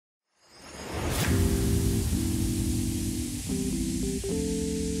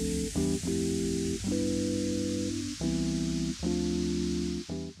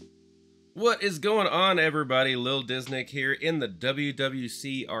What is going on, everybody? Lil Disnick here in the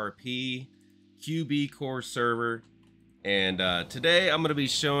WWCRP QB Core server, and today I'm going to be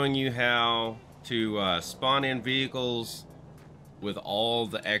showing you how to spawn in vehicles with all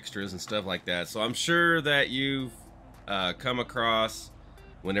the extras and stuff like that. So I'm sure that you've come across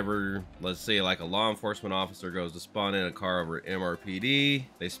whenever, let's say, like a law enforcement officer goes to spawn in a car over at MRPD,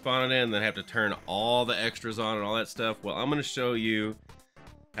 they spawn it in and then have to turn all the extras on and all that stuff. Well, I'm going to show you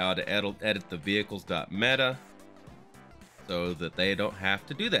how to edit the vehicles.meta so that they don't have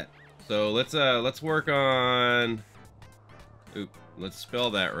to do that. So let's work on, let's spell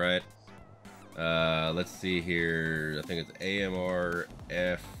that right. Let's see here. I think it's AMR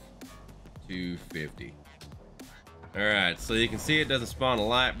F250. All right, so you can see it doesn't spawn a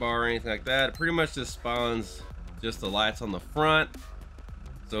light bar or anything like that. It pretty much just spawns just the lights on the front.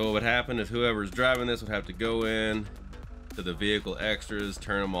 So what would happen is whoever's driving this would have to go in to the vehicle extras,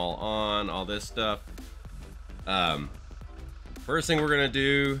 turn them all on, all this stuff. First thing we're gonna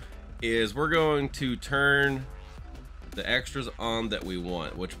do is we're going to turn the extras on that we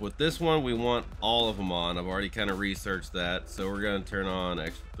want, which with this one we want all of them on. I've already kind of researched that, so we're gonna turn on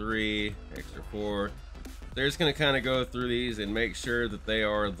extra 3, extra 4. They're just gonna kind of go through these and make sure that they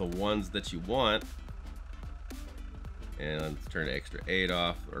are the ones that you want. And let's turn extra 8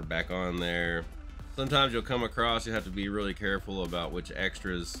 off or back on there. Sometimes you'll come across, you have to be really careful about which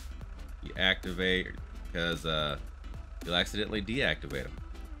extras you activate, because you'll accidentally deactivate them.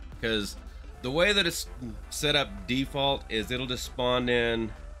 Because the way that it's set up default is it'll just spawn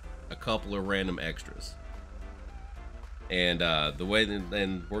in a couple of random extras. And the way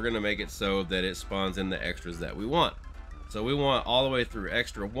then we're gonna make it so that it spawns in the extras that we want. So we want all the way through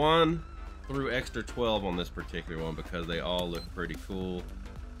extra 1 through extra 12 on this particular one, because they all look pretty cool.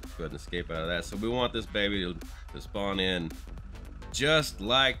 Go ahead and escape out of that. So we want this baby to spawn in just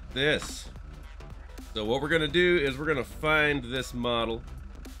like this. So what we're gonna do is we're gonna find this model.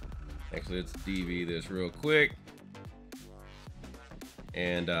 Actually, let's DV this real quick,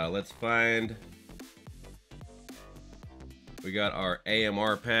 and let's find, we got our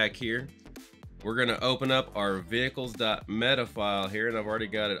AMR pack here. We're gonna open up our vehicles.meta file here, and I've already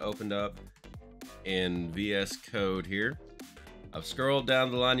got it opened up in VS Code here. I've scrolled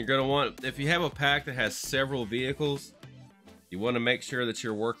down the line. You're gonna want, if you have a pack that has several vehicles, you want to make sure that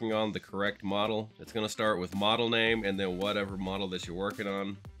you're working on the correct model. It's gonna start with model name and then whatever model that you're working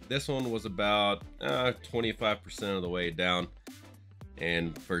on. This one was about 25% of the way down,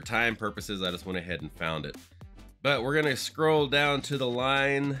 and for time purposes I just went ahead and found it. But we're gonna scroll down to the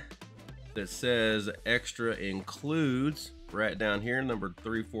line that says extra includes right down here, number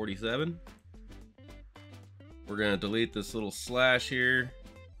 347. We're gonna delete this little slash here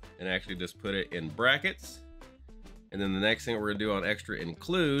and actually just put it in brackets. And then the next thing we're gonna do on extra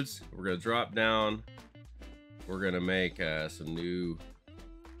includes, we're gonna drop down, we're gonna make some new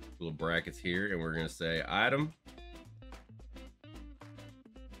little brackets here, and we're gonna say item.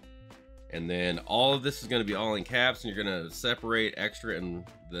 And then all of this is gonna be all in caps, and you're gonna separate extra and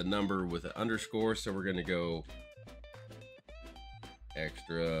the number with an underscore. So we're gonna go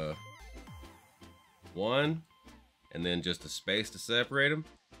extra 1, and then just a space to separate them.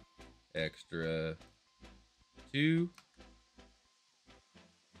 Extra 2,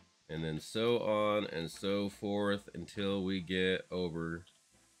 and then so on and so forth until we get over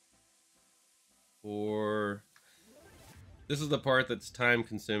 4. This is the part that's time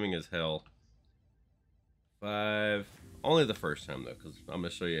consuming as hell. 5, only the first time though, because I'm gonna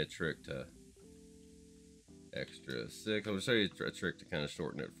show you a trick to extra 6. I'm gonna show you a trick to kind of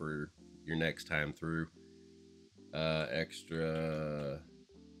shorten it for your next time through. Extra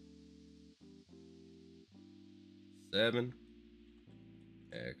 7,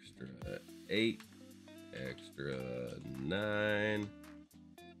 extra 8, extra 9,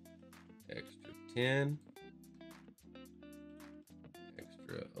 extra 10,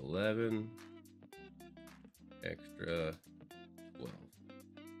 extra 11, extra 12.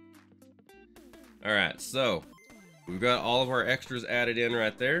 All right, so we've got all of our extras added in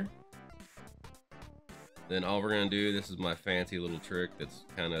right there. Then all we're gonna do, this is my fancy little trick that's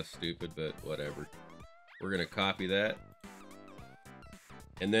kind of stupid, but whatever. We're gonna copy that.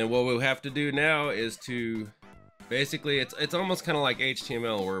 And then what we'll have to do now is to, basically, it's almost kind of like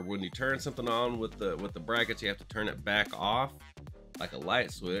HTML, where when you turn something on with the brackets, you have to turn it back off, like a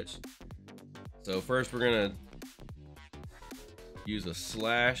light switch. So first we're gonna use a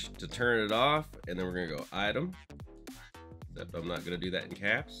slash to turn it off, and then we're gonna go item. Except I'm not gonna do that in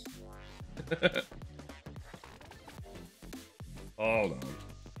caps. Hold on.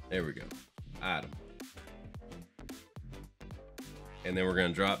 There we go. Item. And then we're going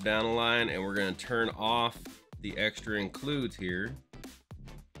to drop down a line and we're going to turn off the extra includes here.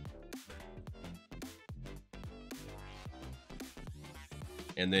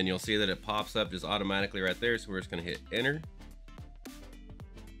 And then you'll see that it pops up just automatically right there. So we're just going to hit enter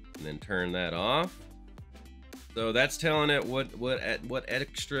and then turn that off. So that's telling it what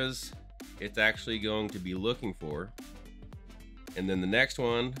extras it's actually going to be looking for. And then the next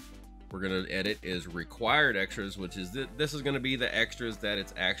one we're going to edit is required extras, which is this is going to be the extras that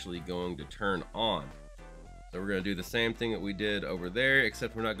it's actually going to turn on. So we're going to do the same thing that we did over there,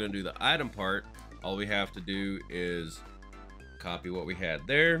 except we're not going to do the item part. All we have to do is copy what we had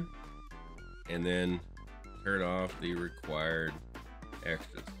there and then turn off the required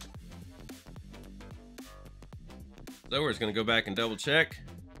extras. So we're just going to go back and double check.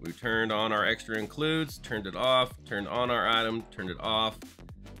 We turned on our extra includes, turned it off, turned on our item, turned it off.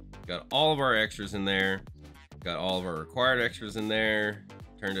 Got all of our extras in there. Got all of our required extras in there.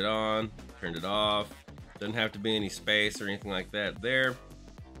 Turned it on, turned it off. Doesn't have to be any space or anything like that there.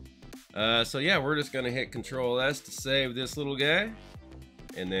 So yeah, we're just gonna hit Control S to save this little guy.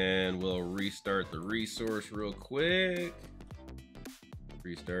 And then we'll restart the resource real quick.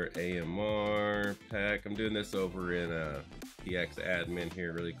 Restart AMR pack. I'm doing this over in PX admin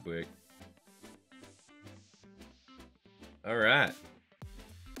here really quick. All right.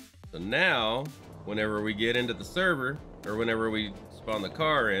 So now, whenever we get into the server, or whenever we spawn the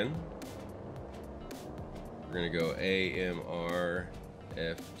car in, we're gonna go AMR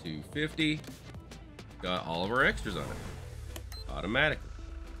F250. Got all of our extras on it, automatically.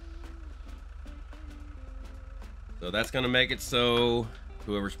 So that's gonna make it so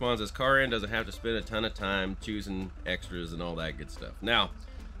whoever spawns this car in doesn't have to spend a ton of time choosing extras and all that good stuff. Now,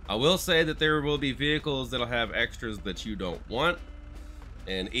 I will say that there will be vehicles that'll have extras that you don't want.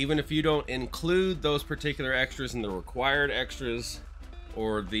 And even if you don't include those particular extras in the required extras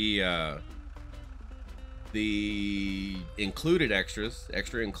or the included extras,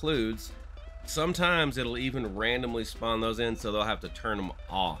 extra includes, sometimes it'll even randomly spawn those in, so they'll have to turn them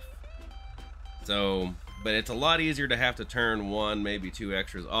off. So, but it's a lot easier to have to turn one, maybe two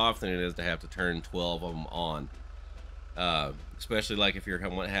extras off than it is to have to turn 12 of them on. Especially like if you're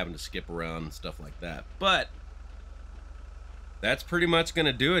having to skip around and stuff like that. But that's pretty much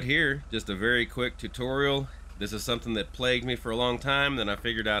gonna do it here. Just a very quick tutorial. This is something that plagued me for a long time, then I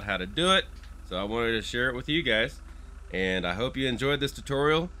figured out how to do it. So I wanted to share it with you guys. And I hope you enjoyed this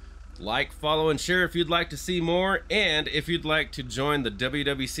tutorial. Like, follow, and share if you'd like to see more. And if you'd like to join the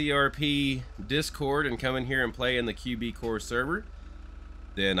WWCRP Discord and come in here and play in the QB Core server,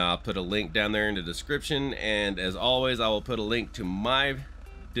 then I'll put a link down there in the description. And as always, I will put a link to my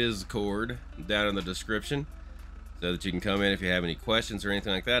DizCord down in the description, so that you can come in if you have any questions or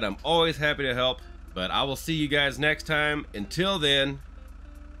anything like that. I'm always happy to help, but I will see you guys next time. Until then,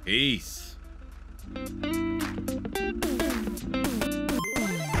 peace.